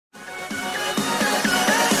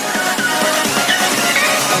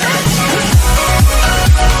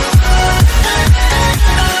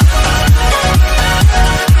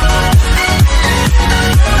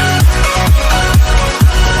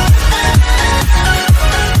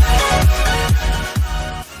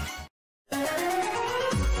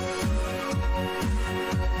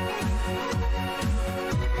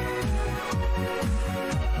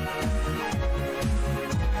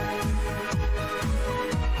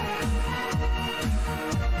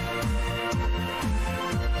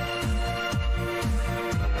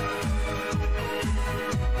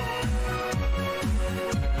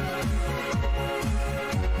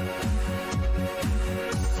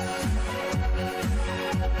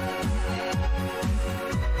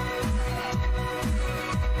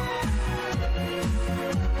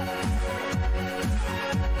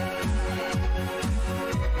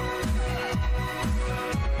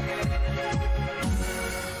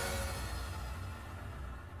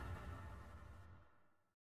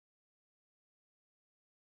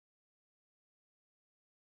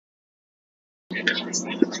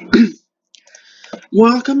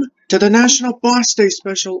Welcome to the National Boss Day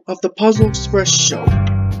special of the Puzzle Express show.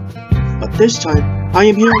 But this time, I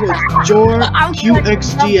am here with Jor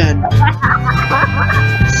QXDN.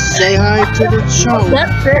 Say hi to the show.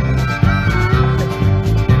 That's it.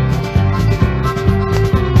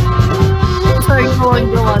 Sorry,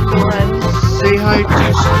 go on. Say hi to...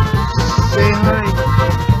 Say hi.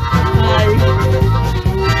 Hi.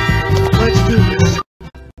 Let's do this.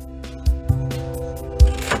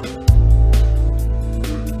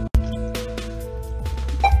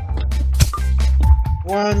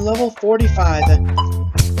 We're on level 45.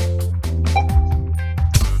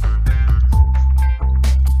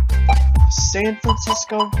 San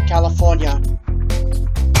Francisco, California.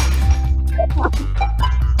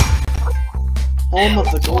 Home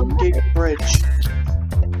of the Golden Gate Bridge.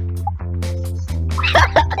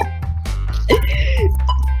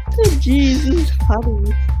 Oh, Jesus,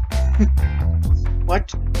 funny.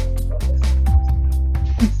 What?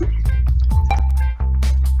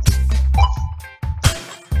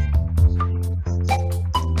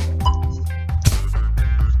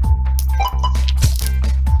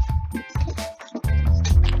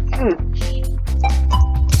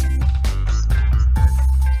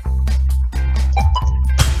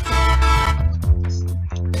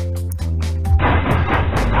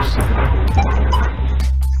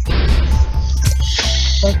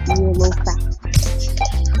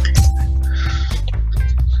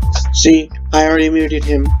 See, I already muted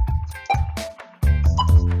him.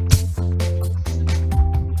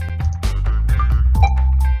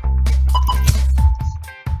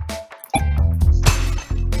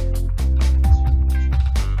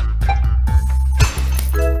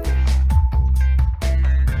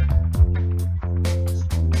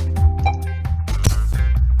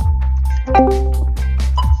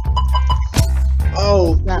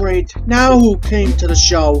 Oh, great. Now who came to the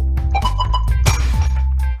show?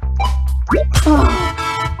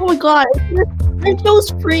 Oh my god, this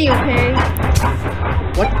show's free, okay?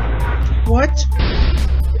 What?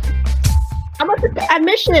 I'm at the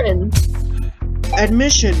admission!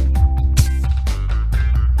 Admission.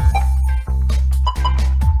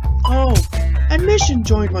 Oh, admission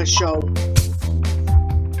joined my show.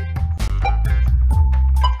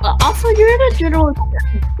 Also, you're in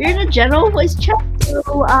a general voice chat,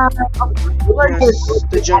 so, Yes,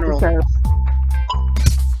 the general.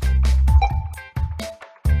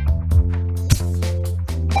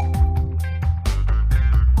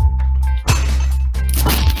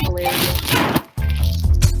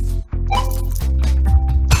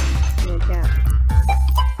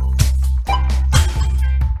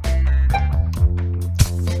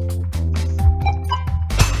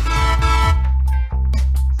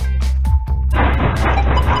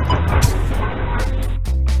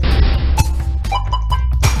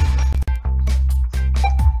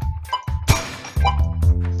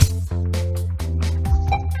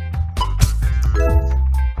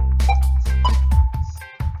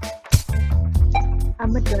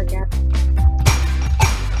 I'm a drug addict.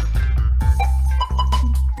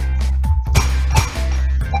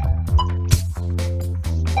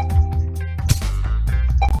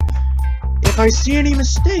 If I see any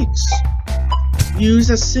mistakes, use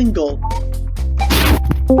a single.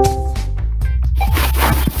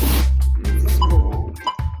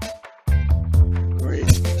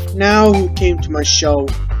 Great. Now who came to my show?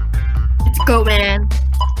 It's Go Man.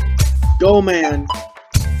 Go Man.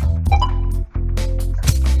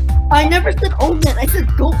 I never said old man, I said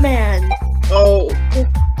Goat Man. Oh.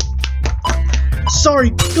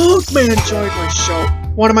 Sorry, Goat Man joined my show.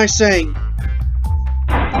 What am I saying?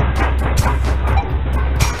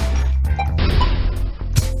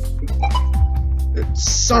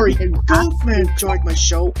 Sorry, Goat Man joined my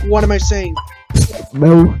show. What am I saying?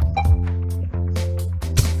 No.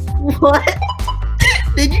 What?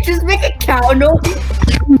 Did you just make a cow noise?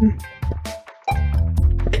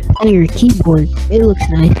 On your keyboard. It looks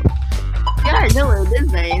nice. Yeah, I know it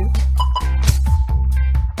is nice.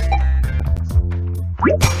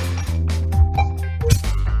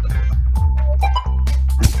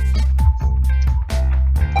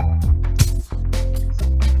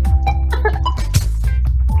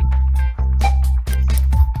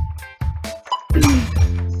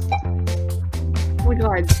 Oh my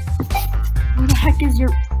god. Where the heck is your...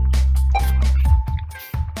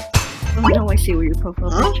 Oh no, I see where your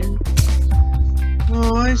profile picture is.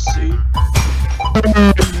 Oh, I see.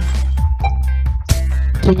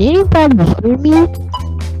 Can anybody hear me?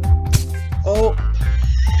 Oh.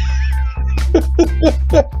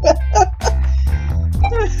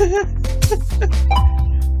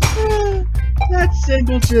 That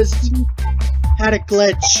single just had a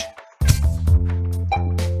glitch.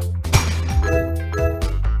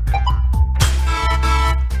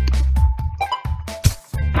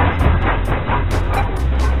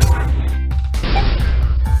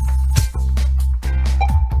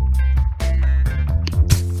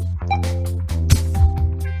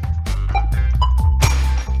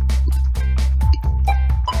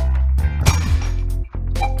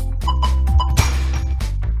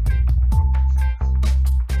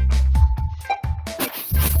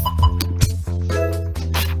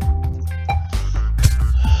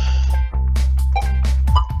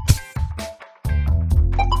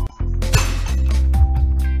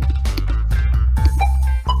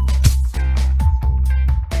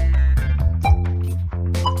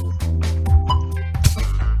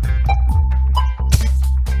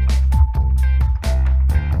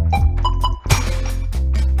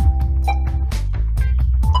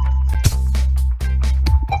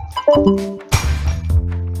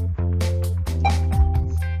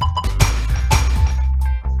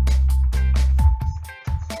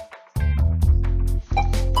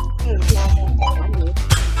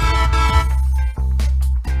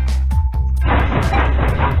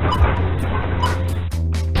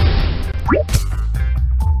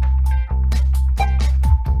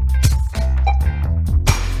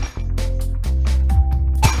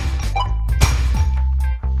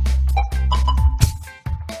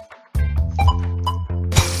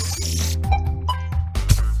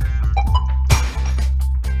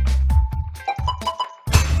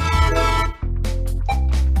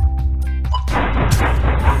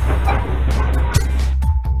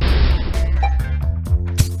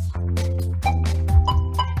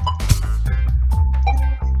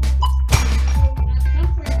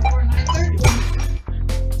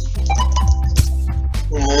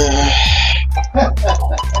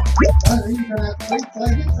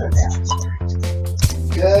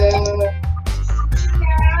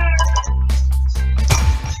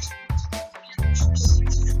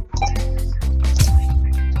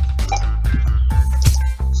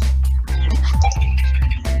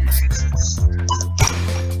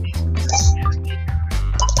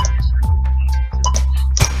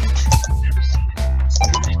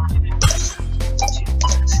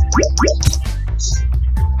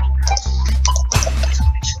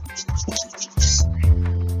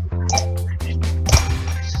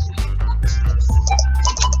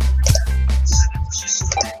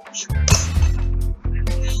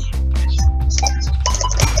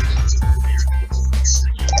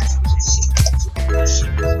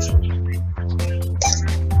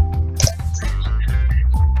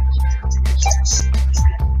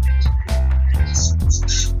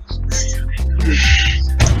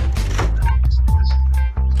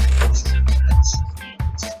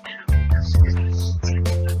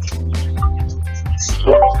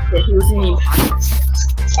 Losing.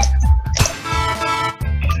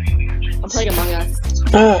 I'm playing Among Us.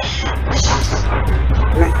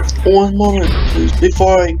 One moment, please,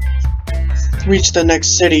 before I reach the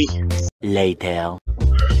next city. Later.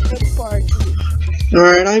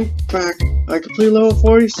 Alright, I'm back. I complete level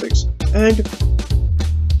 46. And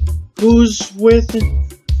who's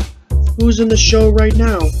in the show right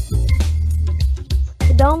now?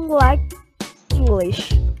 I don't like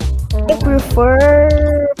English. I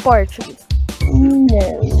prefer Portuguese.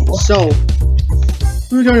 No. So,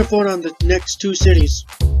 we're going to vote on the next two cities.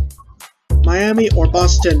 Miami or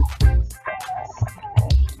Boston?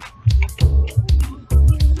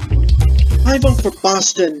 I vote for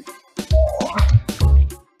Boston.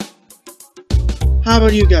 How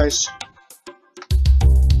about you guys?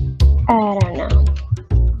 I don't know.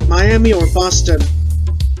 Miami or Boston?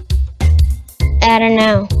 I don't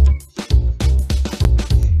know.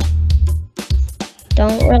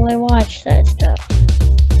 Don't really watch that stuff.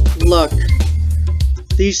 Look,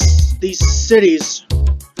 these cities.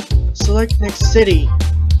 Select next city.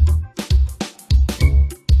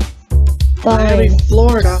 Miami, Fine.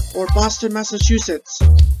 Florida, or Boston, Massachusetts.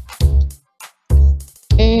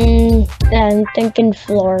 I'm thinking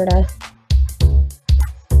Florida.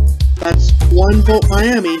 That's one vote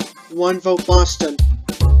Miami, one vote Boston.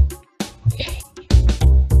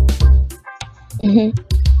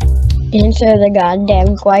 Answer the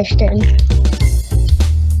goddamn question.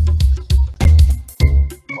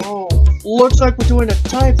 Oh, looks like we're doing a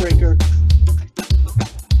tiebreaker.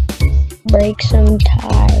 Break some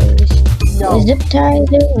ties. No. Zip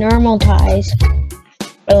ties or normal ties?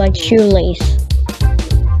 Or like shoelace?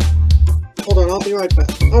 Hold on, I'll be right back.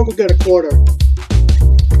 I'll go get a quarter.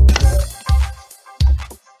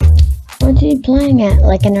 What's he playing at?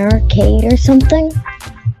 Like an arcade or something?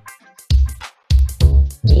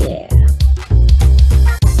 Yeah.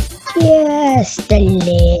 Just a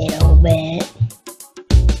little bit.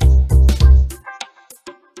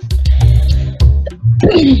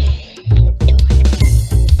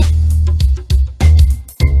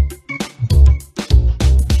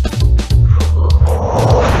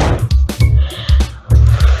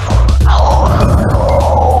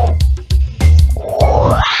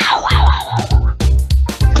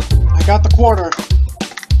 I got the quarter.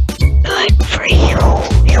 Good for you.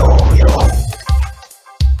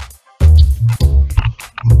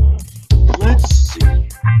 Let's see.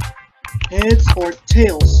 Heads or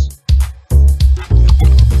tails?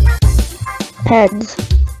 Heads.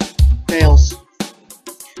 Tails.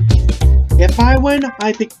 If I win,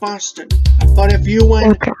 I pick Boston. But if you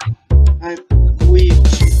win, Okay. I believe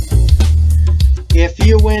you. If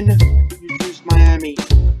you win, you choose Miami.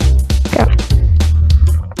 Okay.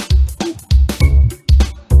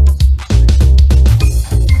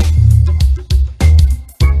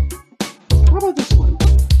 How about this one?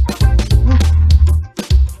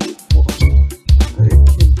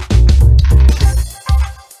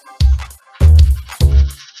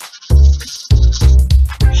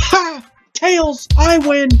 Ha! Tails! I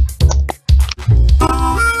win!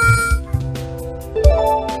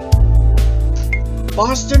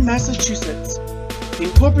 Boston, Massachusetts.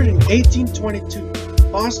 Incorporated in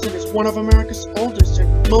 1822, Boston is one of America's oldest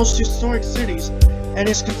and most historic cities and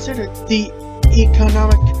is considered the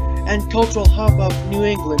economic and cultural hub of New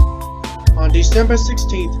England. On December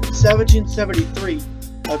 16, 1773,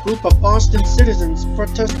 a group of Boston citizens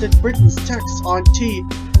protested Britain's tax on tea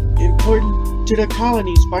imported to the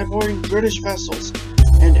colonies by boarding British vessels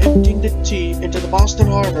and emptying the tea into the Boston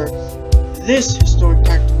Harbor. This historic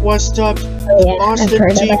act was dubbed the Yeah, I've Boston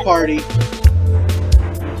heard of Tea it. Party.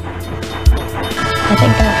 I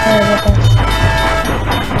think I've heard of this.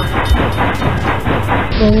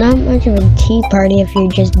 Well, not much of a tea party if you're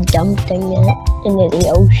just dumping it into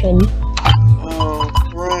the ocean. Oh,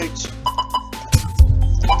 right.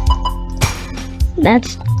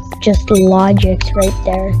 That's just logics right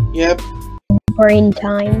there. Yep. Brain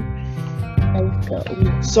time. Let's go.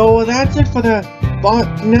 So that's it for the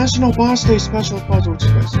National Boss Day Special Puzzle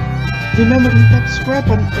Express. Remember to hit that subscribe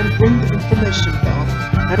button and ring the information bell.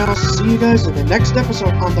 And I'll see you guys in the next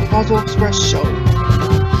episode on the Puzzle Express Show.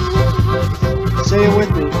 Say it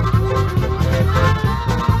with me.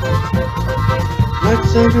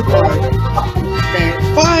 Let's say goodbye.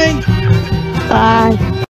 And bye!